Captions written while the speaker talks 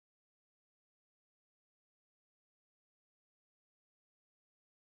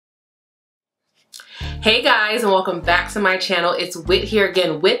Hey guys, and welcome back to my channel. It's Whit here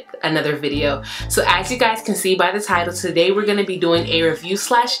again with another video. So as you guys can see by the title, today we're going to be doing a review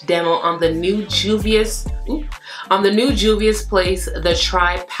 / demo on the new Juvias Place, the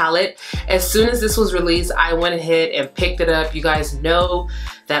Tri Palette. As soon as this was released, I went ahead and picked it up. You guys know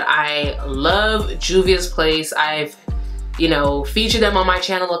that I love Juvia's Place. I've, featured them on my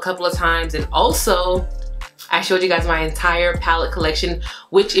channel a couple of times, and also I showed you guys my entire palette collection,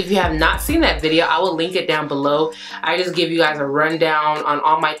 which if you have not seen that video, I will link it down below. I just give you guys a rundown on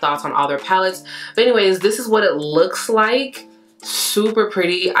all my thoughts on all their palettes. But anyways, this is what it looks like. Super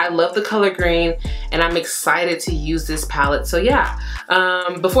pretty. I love the color green and I'm excited to use this palette. So yeah,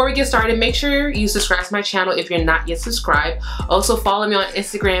 before we get started, make sure you subscribe to my channel if you're not yet subscribed. Also follow me on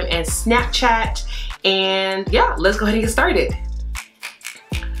Instagram and Snapchat. And yeah, let's go ahead and get started.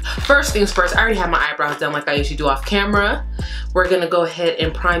 First things first, I already have my eyebrows done like I usually do off camera. We're gonna go ahead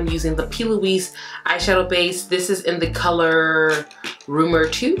and prime using the P.louise eyeshadow base. This is in the color Rumour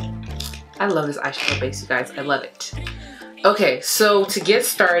 2. I love this eyeshadow base, you guys. I love it. Okay, so to get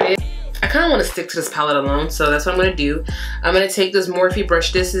started, I kind of want to stick to this palette alone, so that's what I'm gonna do. I'm gonna take this Morphe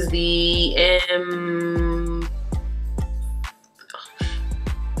brush. This is the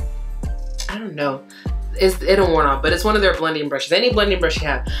I don't know. It don't worn off, but it's one of their blending brushes. Any blending brush you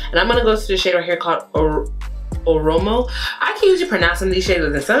have. And I'm gonna go to the shade right here called Rumour. I can usually pronounce some of these shades,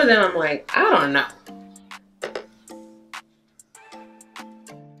 and some of them I'm like, I don't know.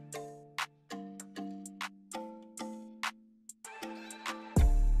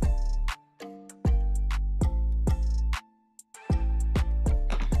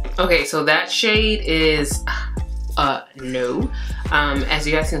 Okay, so that shade is no. As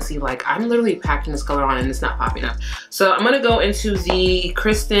you guys can see, like I'm literally packing this color on and it's not popping up. So I'm gonna go into the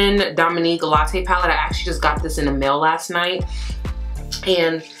Kristen Dominique Latte Palette. I actually just got this in the mail last night,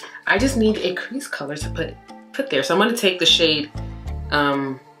 and I just need a crease color to put there. So I'm gonna take the shade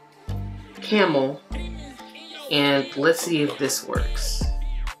Camel, and let's see if this works.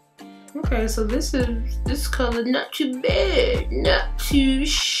 Okay, so this color, not too bad, not too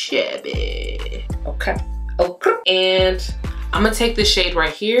shabby. Okay. And I'm gonna take this shade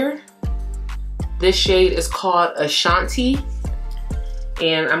right here. This shade is called Ashanti,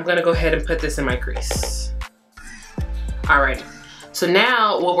 and I'm gonna go ahead and put this in my crease. Alright, so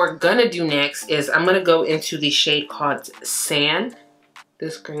now what we're gonna do next is I'm gonna go into the shade called Sand,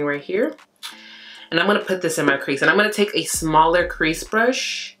 this green right here, and I'm gonna put this in my crease. And I'm gonna take a smaller crease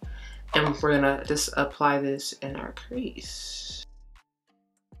brush, and we're gonna just apply this in our crease.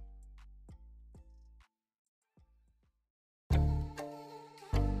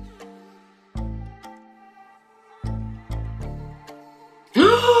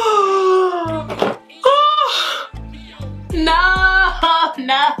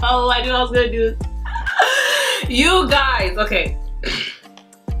 No, I knew I was gonna do this. You guys, okay.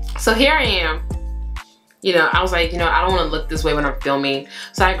 So here I am. I was like, I don't want to look this way when I'm filming.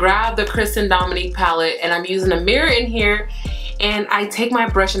 So I grabbed the Kristen Dominique palette and I'm using a mirror in here, and I take my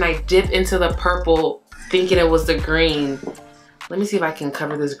brush and I dip into the purple thinking it was the green. Let me see if I can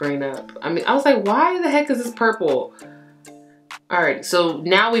cover this green up. I was like, why the heck is this purple? Alright, so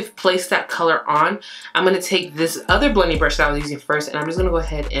now we've placed that color on. I'm going to take this other blending brush that I was using first, and I'm just going to go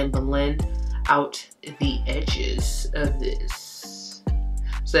ahead and blend out the edges of this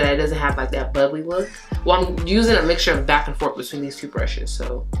so that it doesn't have like that bubbly look. Well, I'm using a mixture of back and forth between these two brushes,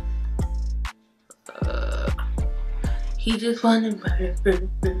 so he just wanted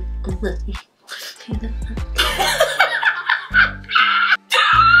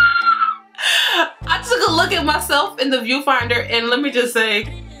I took a look at myself in the viewfinder, and let me just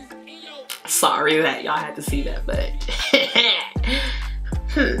say, sorry that y'all had to see that, but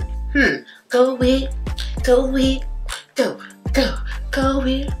go with, go with.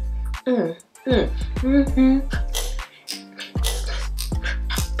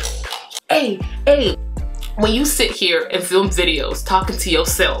 Hey, when you sit here and film videos talking to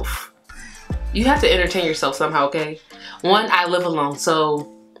yourself, you have to entertain yourself somehow, okay? One, I live alone,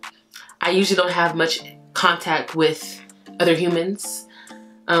 so I usually don't have much contact with other humans,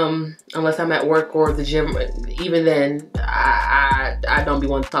 unless I'm at work or the gym. Even then, I don't be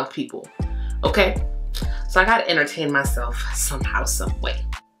wanting to talk to people, okay? So I gotta entertain myself somehow, some way.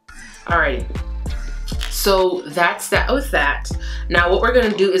 Alrighty, so that's that with that. Now what we're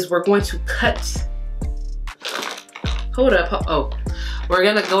gonna do is we're going to cut, hold up, oh, we're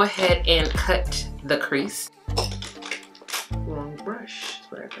gonna go ahead and cut the crease. Wrong brush,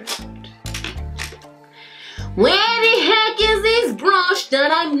 that's what I pressed. Where the heck is this brush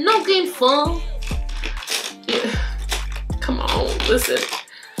that I'm looking for? Yeah. Come on, listen.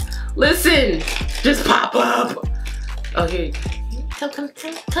 Listen. Just pop up. Oh, here you go.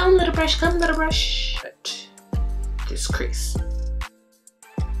 Come, little brush. Come, little brush. This crease.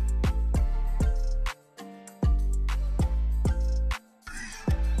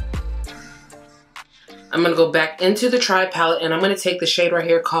 I'm gonna go back into the Tri palette and I'm gonna take the shade right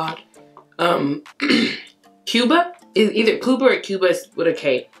here called Cuba. Either Cuba or Cuba with a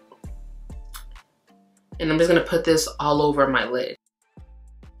K. And I'm just gonna put this all over my lid.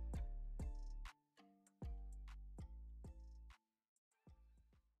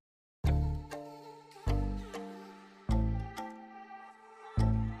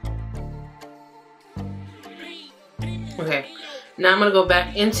 Okay, now I'm gonna go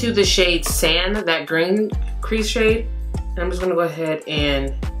back into the shade Sand, that green crease shade. And I'm just gonna go ahead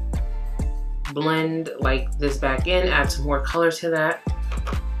and blend like this back in, add some more color to that.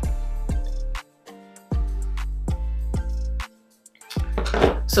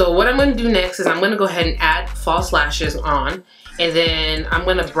 So what I'm gonna do next is I'm gonna go ahead and add false lashes on, and then I'm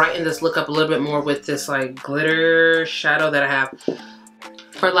gonna brighten this look up a little bit more with this like glitter shadow that I have.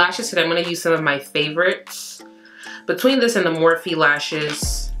 For lashes today, I'm gonna use some of my favorites. Between this and the Morphe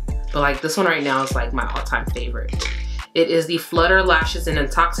lashes, but like this one right now is like my all-time favorite. It is the Flutter lashes in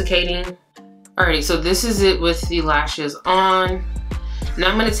Intoxicating. Alrighty, so this is it with the lashes on.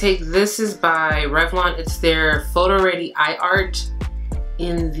 Now I'm gonna take, this is by Revlon. It's their Photo Ready Eye Art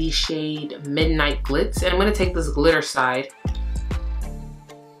in the shade Midnight Glitz. And I'm gonna take this glitter side.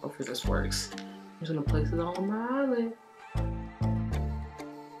 Hopefully this works. I'm just gonna place it on my eyelid.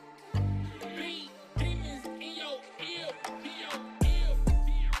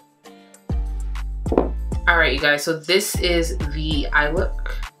 Alright, you guys, so this is the eye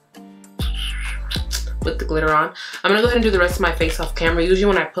look with the glitter on. I'm gonna go ahead and do the rest of my face off camera. Usually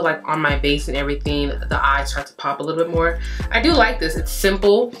when I put like on my base and everything, the eyes start to pop a little bit more. I do like this. It's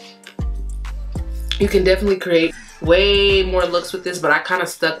simple. You can definitely create way more looks with this, but I kind of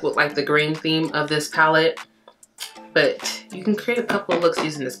stuck with like the green theme of this palette. But you can create a couple of looks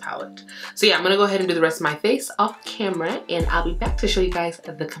using this palette. So yeah, I'm gonna go ahead and do the rest of my face off camera, and I'll be back to show you guys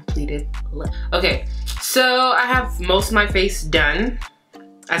the completed look. Okay, so I have most of my face done.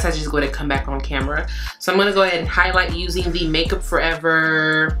 I decided to just go ahead and come back on camera. So I'm gonna go ahead and highlight using the Makeup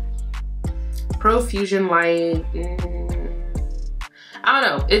Forever Profusion Light. I don't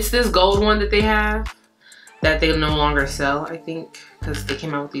know, it's this gold one that they have that they no longer sell, I think, because they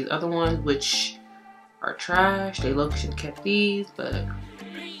came out with these other ones, which are trash. They look should have kept these, but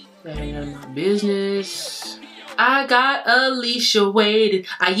that ain't none of my business. I got Alicia waiting,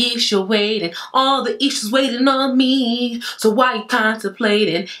 Aisha waiting, all the Ishas waiting on me. So why you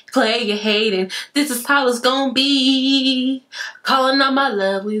contemplating, play you hating? This is how it's gonna be. Calling on my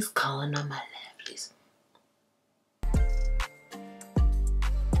lovelies, calling on my lovelies.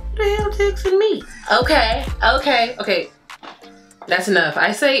 What the hell texting me? Okay. That's enough.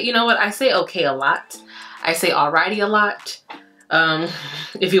 I say, you know what? I say okay a lot. I say alrighty a lot.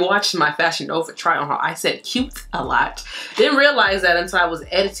 If you watched my Fashion Nova try on haul, I said cute a lot. Didn't realize that until I was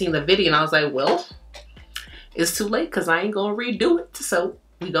editing the video, and I was like, well, it's too late because I ain't gonna redo it. So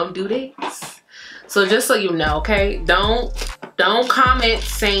we gonna do this. So just so you know, okay, don't comment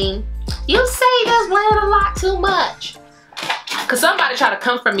saying you say just wearing a lot too much. Cause somebody tried to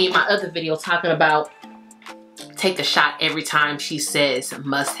come for me in my other video talking about take a shot every time she says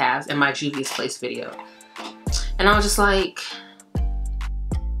must-haves in my Juvia's Place video. And I was just like,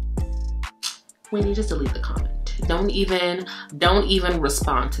 Whitney, just delete the comment. Don't even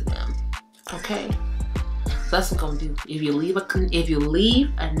respond to them. Okay? So that's what I'm gonna do. If you leave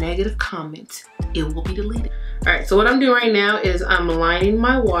a negative comment, it will be deleted. Alright, so what I'm doing right now is I'm lining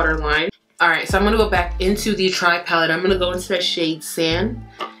my waterline. Alright, so I'm gonna go back into the Tri palette. I'm gonna go into that shade Sand.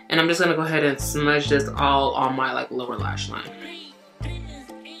 And I'm just gonna go ahead and smudge this all on my like lower lash line.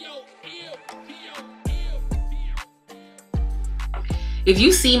 If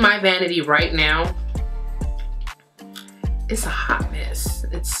you see my vanity right now, it's a hot mess.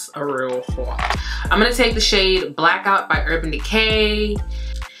 It's a real hot. I'm gonna take the shade Blackout by Urban Decay,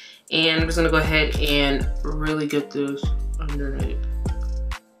 and I'm just gonna go ahead and really get this underneath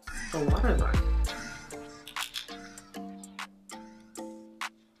the waterline.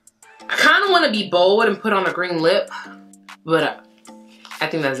 I kind of want to be bold and put on a green lip, but I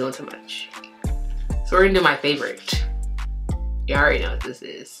think that's doing too much. So we're gonna do my favorite. You already know what this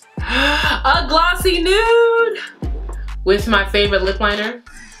is. A glossy nude with my favorite lip liner.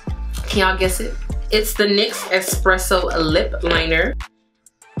 Can y'all guess it? It's the NYX Espresso Lip Liner.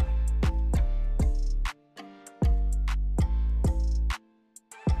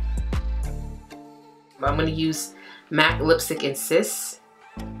 I'm gonna use MAC lipstick in Siss.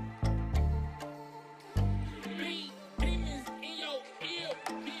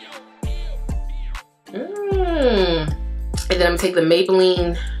 gonna take the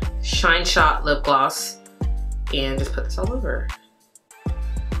Maybelline Shine Shot Lip Gloss and just put this all over.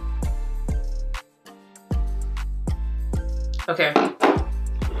 Okay.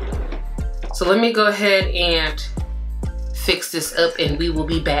 So let me go ahead and fix this up and we will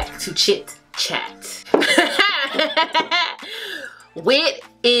be back to chit chat. Whit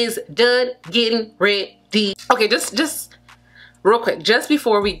is done getting ready. Okay, just real quick, just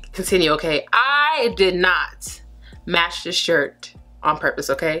before we continue, okay? I did not match this shirt on purpose,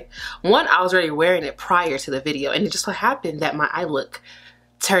 okay? One, I was already wearing it prior to the video and it just so happened that my eye look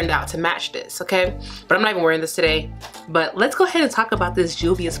turned out to match this, okay? But I'm not even wearing this today. But let's go ahead and talk about this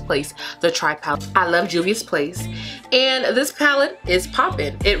Juvia's Place, the Tri Palette. I love Juvia's Place, and this palette is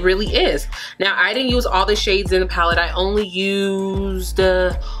popping. It really is. Now, I didn't use all the shades in the palette. I only used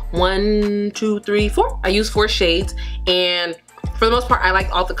 1, 2, 3, 4. I used 4 shades, and for the most part, I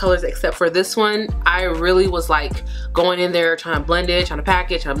liked all the colors except for this one. I really was like going in there trying to blend it, trying to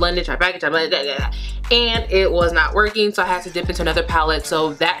pack it, trying to blend it, trying to pack it, trying to blend it, and it was not working, so I had to dip into another palette.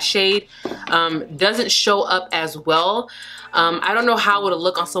 So that shade doesn't show up as well. I don't know how it would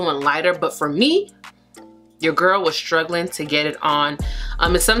look on someone lighter, but for me, your girl was struggling to get it on.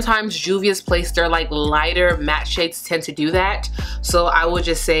 And sometimes Juvia's Place, their like lighter matte shades tend to do that. So I would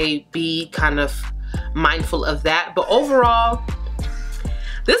just say be kind of mindful of that. But overall,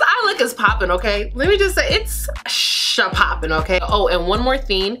 this eye look is popping, okay? Let me just say, it's popping, okay? Oh, and one more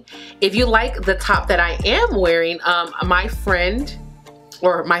thing. If you like the top that I am wearing, my friend,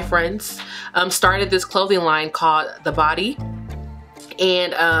 or my friends, started this clothing line called The Body.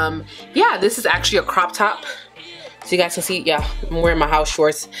 And yeah, this is actually a crop top. So you guys can see, yeah, I'm wearing my house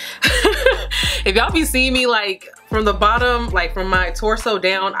shorts. If y'all be seeing me like from the bottom, like from my torso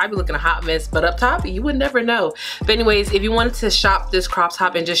down, I'd be looking a hot mess, but up top, you would never know. But anyways, if you wanted to shop this crop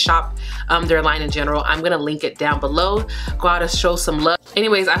top and just shop their line in general, I'm gonna link it down below. Go out and show some love.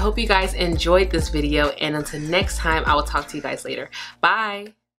 Anyways, I hope you guys enjoyed this video, and until next time, I will talk to you guys later.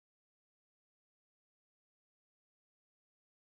 Bye.